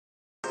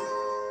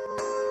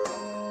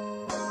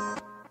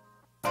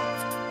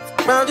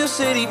Round your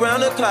city,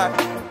 round the clock.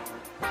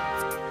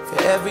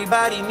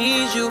 Everybody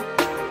needs you.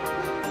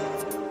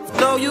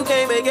 No, you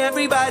can't make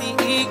everybody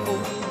equal.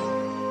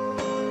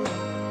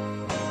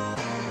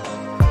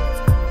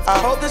 I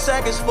hope the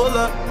sack is full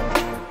up.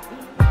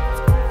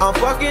 I'm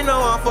fucking, no,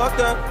 I'm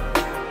fucked up.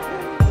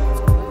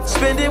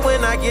 Spend it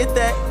when I get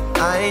that.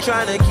 I ain't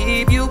tryna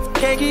keep you.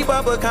 Can't keep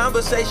up a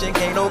conversation.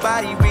 Can't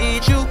nobody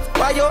read you.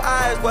 Why your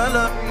eyes well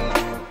up?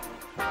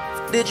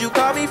 Did you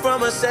call me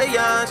from a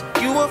seance?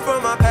 You were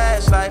from my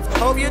past life.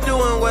 Hope you're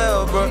doing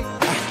well, bro.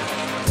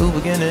 New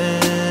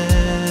beginnings.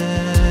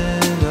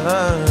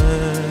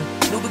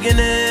 New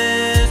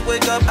beginnings.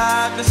 Wake up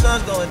high, the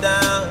sun's going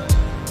down.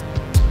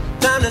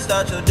 Time to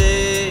start your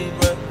day,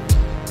 bro.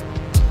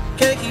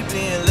 Can't keep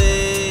being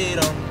late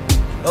on.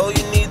 Oh,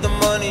 you need the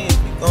money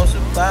if you gon'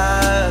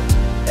 survive.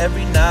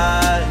 Every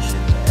night,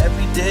 shit,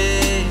 every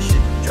day,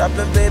 shit.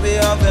 Dropping baby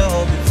off at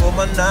home before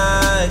my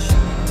night, shit.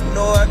 You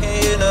know I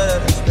can't hear none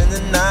of that, spend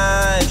the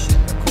night, shit.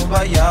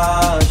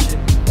 Kumbaya, shit.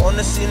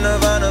 Wanna see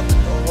Nirvana, but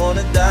don't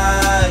wanna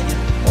die,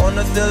 yeah.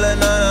 Wanna feel that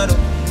none of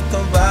them you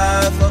come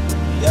by, fuck with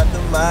me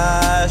after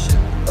my shit.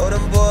 Know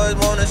them boys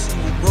wanna see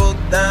you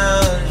broke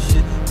down and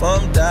shit.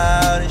 Bummed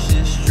out and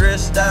shit,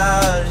 stressed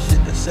out and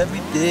shit. That's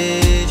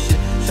everyday shit.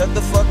 Shut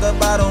the fuck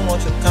up, I don't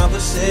want your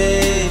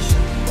conversation.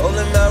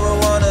 Rolling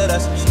marijuana,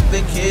 that's some cheap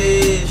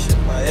vacation.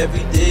 My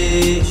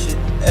everyday shit,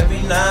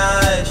 every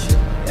night shit,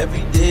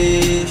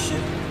 everyday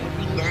shit.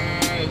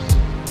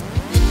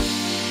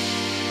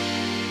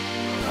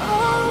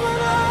 All my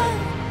night,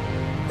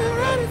 been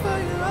ready for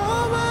you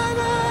all my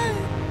night.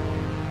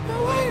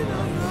 Been waiting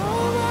on you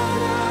all my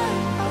night.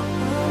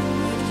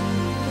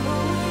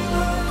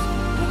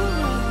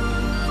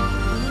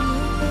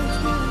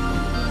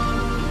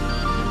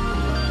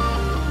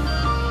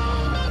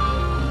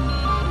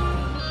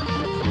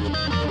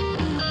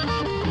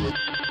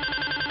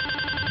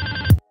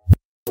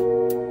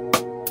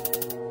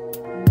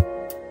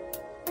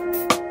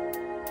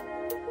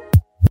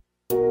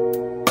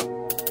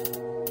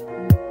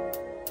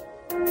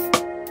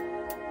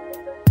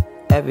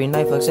 Every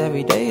night fucks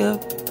every day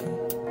up.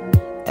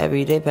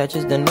 Every day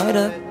patches the night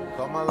up.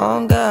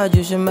 On God,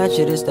 you should match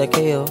it, it's that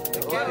KO.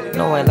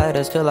 No white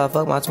lighters till I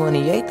fuck my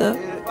 28th up.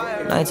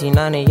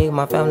 1998,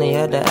 my family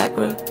had the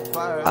Acura.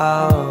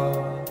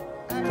 Oh,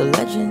 the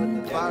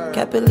legend.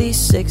 Kept at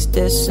least 6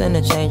 discs and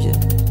a changer.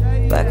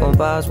 Back when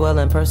Boswell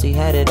and Percy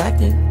had it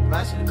active.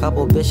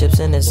 Couple bishops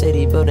in the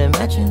city building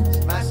mansions.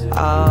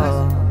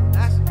 Oh,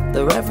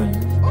 the Reverend.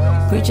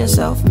 Preaching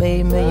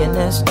self-made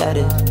millionaire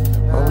status.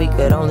 When we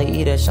could only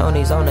eat at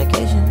Shoney's on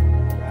occasion.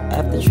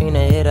 After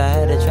Trina hit, I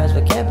had to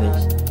transfer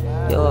campus.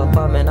 Your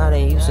apartment I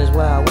didn't use since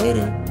where I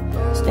waited.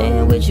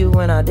 Staying with you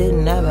when I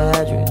didn't have an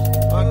address.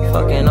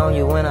 Fucking on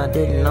you when I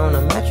didn't own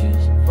a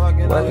mattress.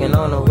 Working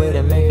on a way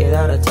to make it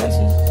out of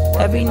Texas.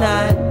 Every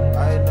night,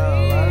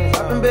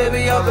 dropping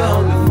baby up at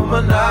home before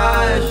my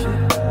night shit.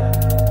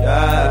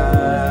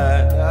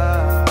 Yeah,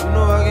 you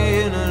know I can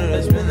hear none of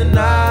that, spend the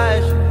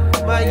night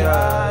shit. My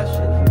God,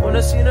 shit.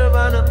 Wanna see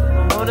Nirvana,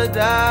 I wanna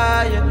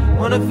die, yeah.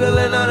 Wanna feel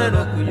it, none of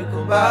the cool you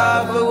come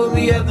by. Fuck with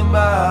me after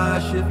my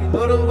shit. You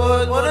know them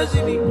boys wanna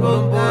see me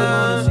bummed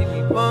down, see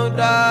me bummed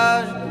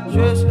out,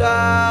 stressed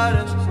out,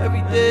 that's just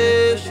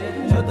everyday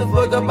shit. Shut the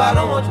fuck up, I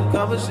don't want your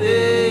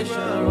conversation.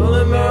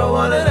 Rolling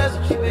marijuana, that's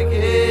a cheap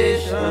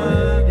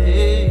vacation.